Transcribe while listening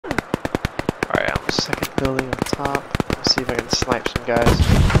Second building on top. Let's see if I can snipe some guys.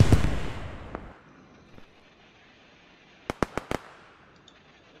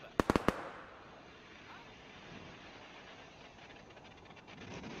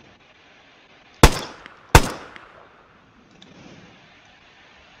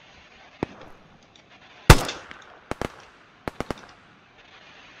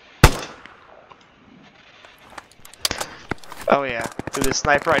 Oh yeah, through the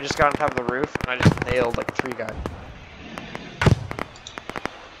sniper I just got on top of the roof and I just nailed like 3 guys.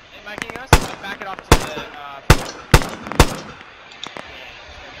 Hey Mike, can you guys back it up to the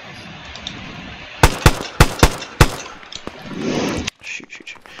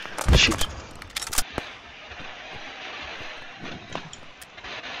Shoot.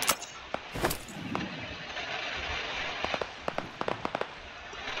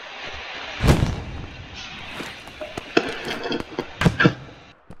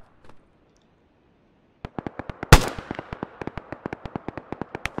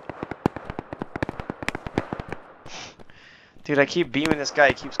 Dude, I keep beaming this guy,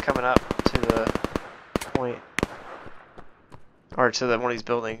 he keeps coming up to the point. Or to one of these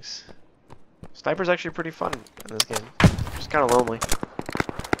buildings. Sniper's actually pretty fun in this game. Just kind of lonely.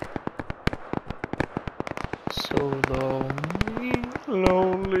 So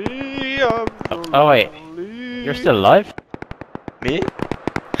lonely, Oh wait, lonely. you're still alive? Me?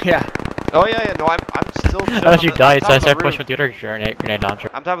 Yeah. Oh yeah, no, I'm still chilling. Oh, you died, so I started roof. pushing with the other grenade launcher.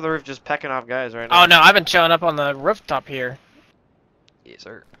 I'm top of the roof just pecking off guys right now. Oh no, I've been chilling up on the rooftop here. Yes,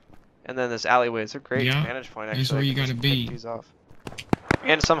 sir. And then this alleyway is a great vantage point actually. That's where you gotta be. These off.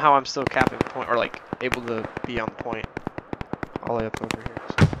 And somehow I'm still capping point, or like able to be on the point all the way up over here.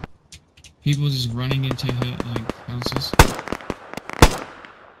 So. People just running into like houses.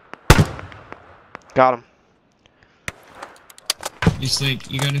 Got him. It's like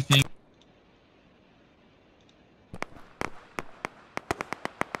you gotta think.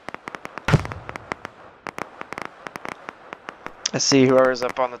 I see whoever's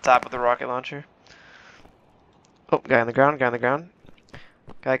up on the top of the rocket launcher. Oh, guy on the ground, guy on the ground.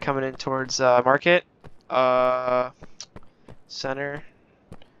 Guy coming in towards market. Center.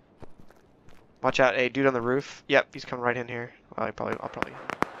 Watch out, hey, dude on the roof. Yep, he's coming right in here. Well, I'll probably.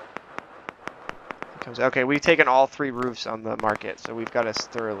 He comes. Okay, we've taken all 3 roofs on the market, so we've got us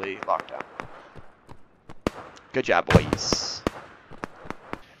thoroughly locked down. Good job, boys.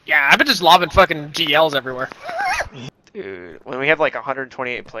 Yeah, I've been just lobbing fucking GLs everywhere. Dude, when we have like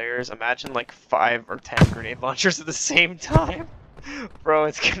 128 players, imagine like 5 or 10 grenade launchers at the same time. Bro,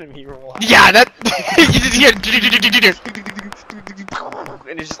 it's gonna be wild. Yeah, that.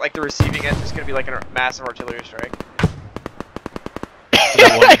 And it's just like the receiving end is gonna be like a massive artillery strike.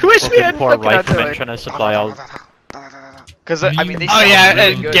 I wish we had poor fucking riflemen artillery. trying to supply all. Because I mean, they Oh sound yeah,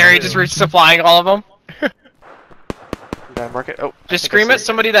 really and good, Gary too. just resupplying all of them. Did I mark it? Oh, Just scream at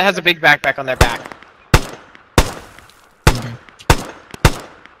somebody that has a big backpack on their back. Okay.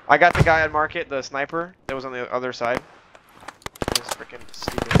 I got the guy on market, the sniper that was on the other side. This freaking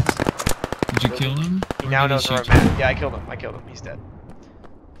stupid. Did you kill him? He Or now did knows he where I'm shoot you? at. Yeah, I killed him. He's dead.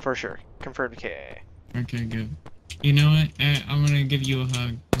 For sure. Confirmed KA. Okay, good. You know what? I'm gonna give you a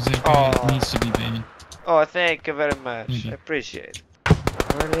hug. Cause that guy Oh. needs to be banned. Oh, thank you very much. Mhm. I appreciate it.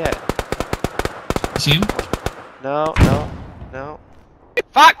 Where are they at? You see him? No.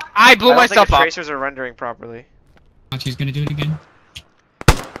 Fuck! I blew I don't myself think the up. tracers are rendering properly. Watch, he's gonna do it again.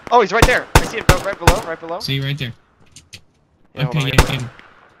 Oh, he's right there. I see him right below. See you right there. Yeah, Okay, hold on, yeah, get him.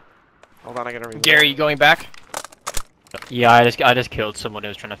 Hold on, I gotta reload. Gary, you going back? Yeah, I just killed someone who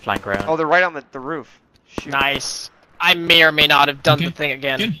was trying to flank around. Oh, they're right on the roof. Shoot. Nice. I may or may not have done Okay, the thing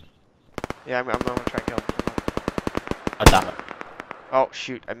again. Good. Yeah, I'm gonna try and kill him. Oh, damn it. Oh,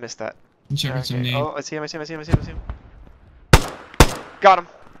 shoot, I missed that. I'm checking some Okay. name. Oh, I see him. Got him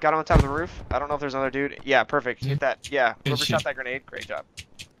on top of the roof. I don't know if there's another dude. Yeah, perfect. Hit that. Yeah, Good whoever shit. shot that grenade, great job.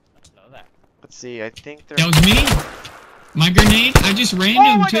 Let's see, I think they're... That was me? My grenade? I just ran Oh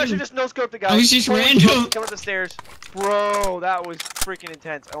him my too. gosh, I just no-scoped the guy. I was just Totally random. scoped, coming up the stairs. Bro, that was freaking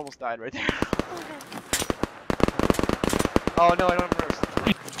intense. I almost died right there. Oh no, I don't have first.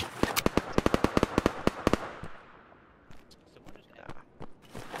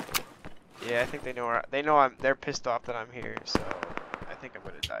 Yeah, I think they know they're pissed off that I'm here, so I think I'm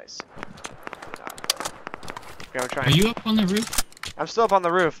gonna die soon. Okay, I'm trying. Are you up on the roof? I'm still up on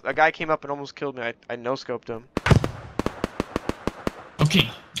the roof. A guy came up and almost killed me. I no-scoped him.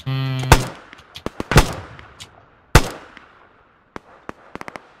 Okay.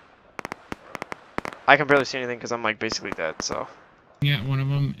 I can barely see anything because I'm like basically dead, so. Yeah, one of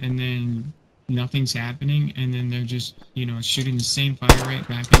them, and then nothing's happening, and then they're just, you know, shooting the same fire rate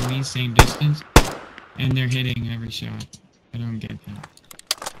back at me, same distance. And they're hitting every shot. I don't get that.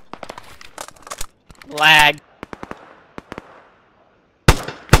 Lag.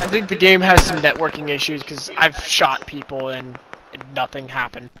 I think the game has some networking issues because I've shot people and nothing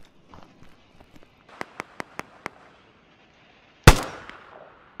happened.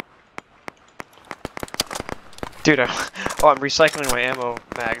 Dude, I'm recycling my ammo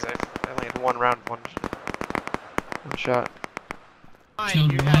mags. I only had one round, one shot.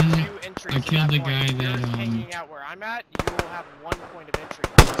 Killed You have one. 2 entries I to killed that the point. guy If that, you're hanging out where I'm at, you will have 1 point of entry.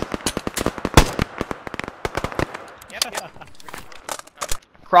 Yep.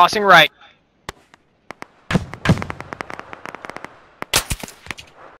 Crossing right.